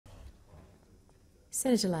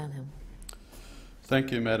Senator Leyonhjelm.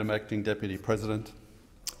 Thank you, Madam Acting Deputy President.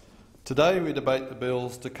 Today we debate the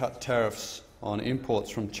bills to cut tariffs on imports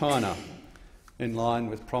from China, in line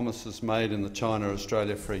with promises made in the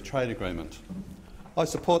China-Australia Free Trade Agreement. I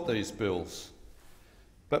support these bills,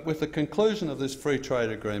 but with the conclusion of this free trade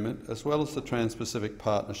agreement, as well as the Trans-Pacific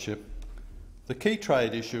Partnership, the key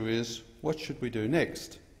trade issue is, what should we do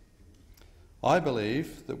next? I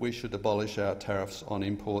believe that we should abolish our tariffs on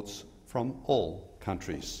imports from all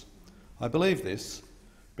countries. I believe this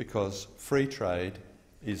because free trade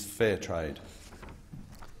is fair trade.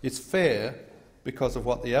 It's fair because of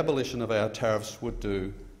what the abolition of our tariffs would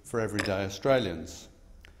do for everyday Australians.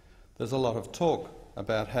 There's a lot of talk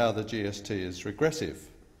about how the GST is regressive,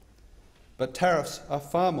 but tariffs are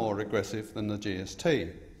far more regressive than the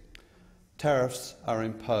GST. Tariffs are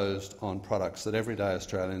imposed on products that everyday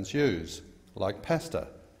Australians use, like pasta,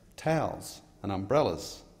 towels and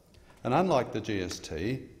umbrellas. And unlike the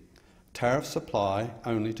GST, tariffs apply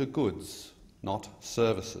only to goods, not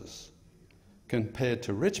services. Compared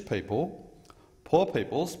to rich people, poor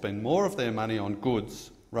people spend more of their money on goods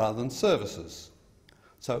rather than services.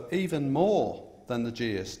 So even more than the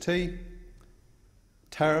GST,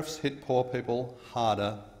 tariffs hit poor people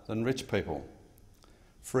harder than rich people.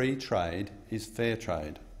 Free trade is fair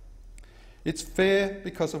trade. It's fair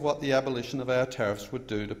because of what the abolition of our tariffs would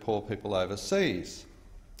do to poor people overseas.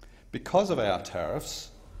 Because of our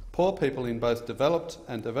tariffs, poor people in both developed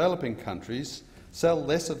and developing countries sell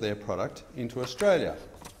less of their product into Australia.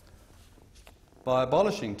 By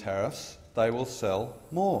abolishing tariffs, they will sell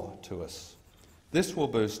more to us. This will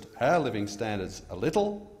boost our living standards a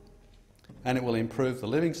little, and it will improve the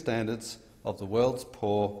living standards of the world's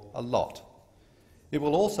poor a lot. It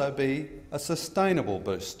will also be a sustainable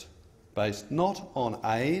boost, based not on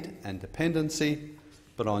aid and dependency,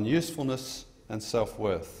 but on usefulness and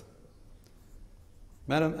self-worth.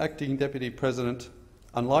 Madam Acting Deputy President,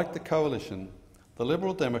 unlike the Coalition, the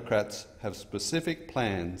Liberal Democrats have specific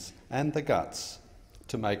plans and the guts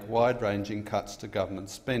to make wide-ranging cuts to government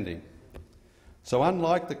spending. So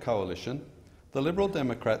unlike the Coalition, the Liberal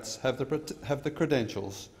Democrats have the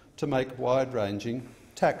credentials to make wide-ranging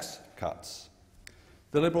tax cuts.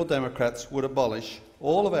 The Liberal Democrats would abolish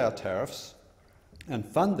all of our tariffs and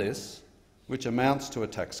fund this, which amounts to a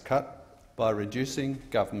tax cut, by reducing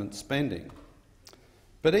government spending.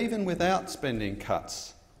 But even without spending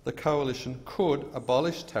cuts, the Coalition could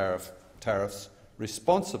abolish tariffs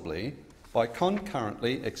responsibly by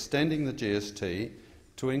concurrently extending the GST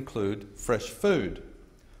to include fresh food,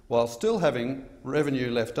 while still having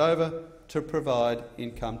revenue left over to provide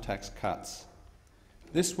income tax cuts.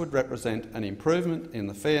 This would represent an improvement in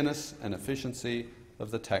the fairness and efficiency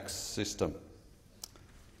of the tax system.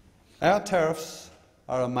 Our tariffs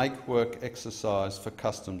are a make-work exercise for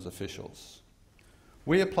customs officials.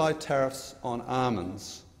 We apply tariffs on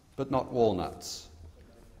almonds, but not walnuts,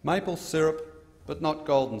 maple syrup, but not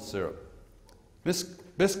golden syrup,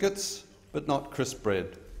 biscuits, but not crisp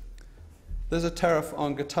bread. There's a tariff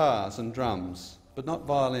on guitars and drums, but not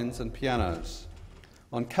violins and pianos,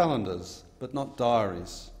 on calendars, but not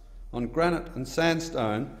diaries, on granite and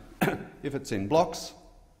sandstone if it's in blocks,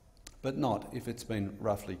 but not if it's been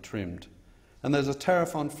roughly trimmed. And there's a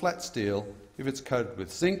tariff on flat steel if it's coated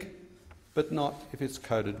with zinc, but not if it's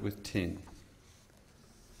coated with tin.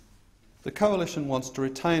 The Coalition wants to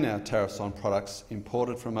retain our tariffs on products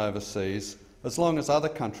imported from overseas as long as other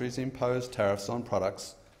countries impose tariffs on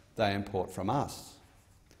products they import from us.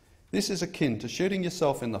 This is akin to shooting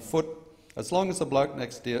yourself in the foot as long as the bloke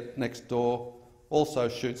next door also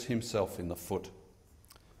shoots himself in the foot.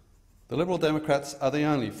 The Liberal Democrats are the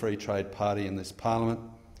only free trade party in this parliament,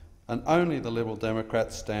 and only the Liberal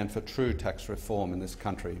Democrats stand for true tax reform in this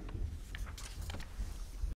country.